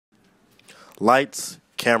Lights,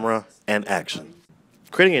 camera, and action.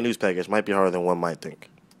 Creating a news package might be harder than one might think.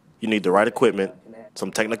 You need the right equipment,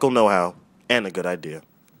 some technical know-how, and a good idea.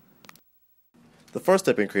 The first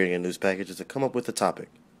step in creating a news package is to come up with a topic.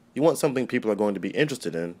 You want something people are going to be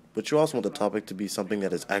interested in, but you also want the topic to be something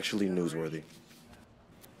that is actually newsworthy.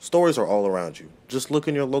 Stories are all around you. Just look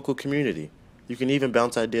in your local community. You can even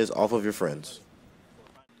bounce ideas off of your friends.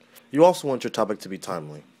 You also want your topic to be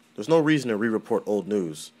timely. There's no reason to re-report old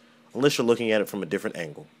news, unless you're looking at it from a different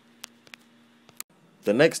angle.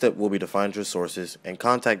 The next step will be to find your sources and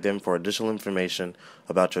contact them for additional information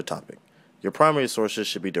about your topic. Your primary sources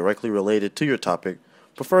should be directly related to your topic,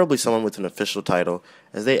 preferably someone with an official title,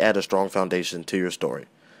 as they add a strong foundation to your story.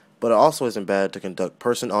 But it also isn't bad to conduct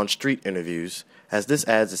person-on-street interviews, as this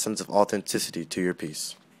adds a sense of authenticity to your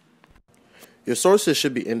piece. Your sources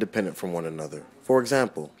should be independent from one another. For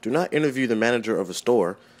example, do not interview the manager of a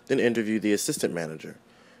store, then interview the assistant manager.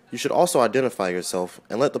 You should also identify yourself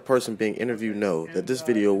and let the person being interviewed know that this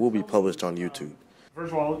video will be published on YouTube.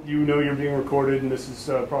 First of all, you know you're being recorded, and this is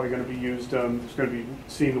probably going to be used, it's going to be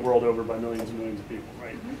seen the world over by millions and millions of people,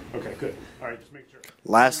 right? Okay, good. All right, just make sure.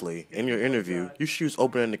 Lastly, in your interview, you should use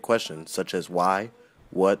open-ended questions such as why,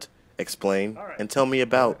 what, explain, and tell me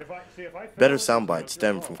about. Better sound bites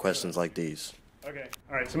stem from questions like these. Okay,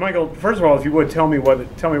 all right. So Michael, first of all, if you would tell me what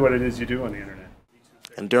it is you do on the internet.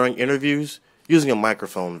 And during interviews, using a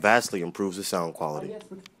microphone vastly improves the sound quality.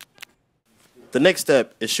 The next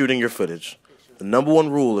step is shooting your footage. The number one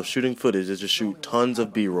rule of shooting footage is to shoot tons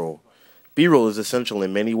of B-roll. B-roll is essential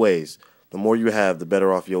in many ways. The more you have, the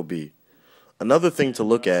better off you'll be. Another thing to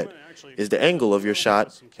look at is the angle of your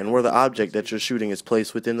shot and where the object that you're shooting is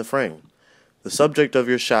placed within the frame. The subject of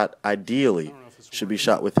your shot, ideally, should be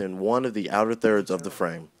shot within one of the outer thirds of the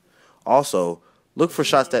frame. Also, look for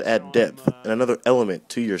shots that add depth and another element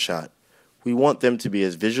to your shot. We want them to be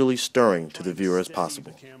as visually stirring to the viewer as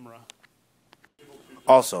possible.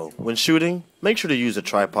 Also, when shooting, make sure to use a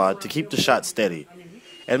tripod to keep the shot steady,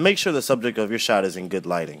 and make sure the subject of your shot is in good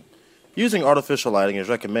lighting. Using artificial lighting is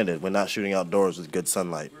recommended when not shooting outdoors with good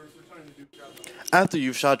sunlight. After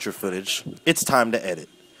you've shot your footage, it's time to edit.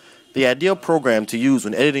 The ideal program to use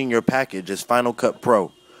when editing your package is Final Cut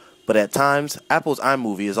Pro, but at times, Apple's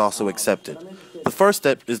iMovie is also accepted. The first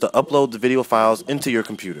step is to upload the video files into your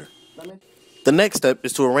computer. The next step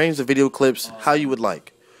is to arrange the video clips how you would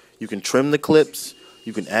like. You can trim the clips,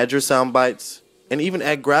 you can add your sound bites, and even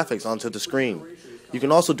add graphics onto the screen. You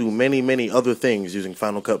can also do many other things using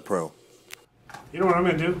Final Cut Pro. You know what I'm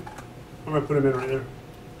going to do? I'm going to put them in right there.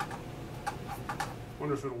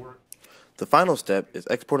 Wonder if it'll work. The final step is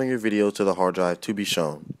exporting your video to the hard drive to be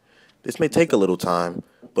shown. This may take a little time,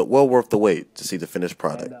 but well worth the wait to see the finished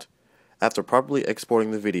product. After properly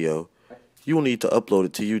exporting the video, you will need to upload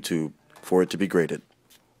it to YouTube for it to be graded.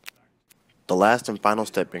 The last and final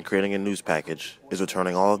step in creating a news package is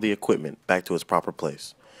returning all of the equipment back to its proper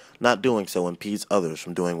place. Not doing so impedes others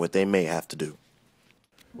from doing what they may have to do.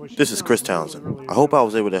 This is Chris Townsend. I hope I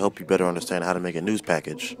was able to help you better understand how to make a news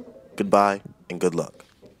package. Goodbye and good luck.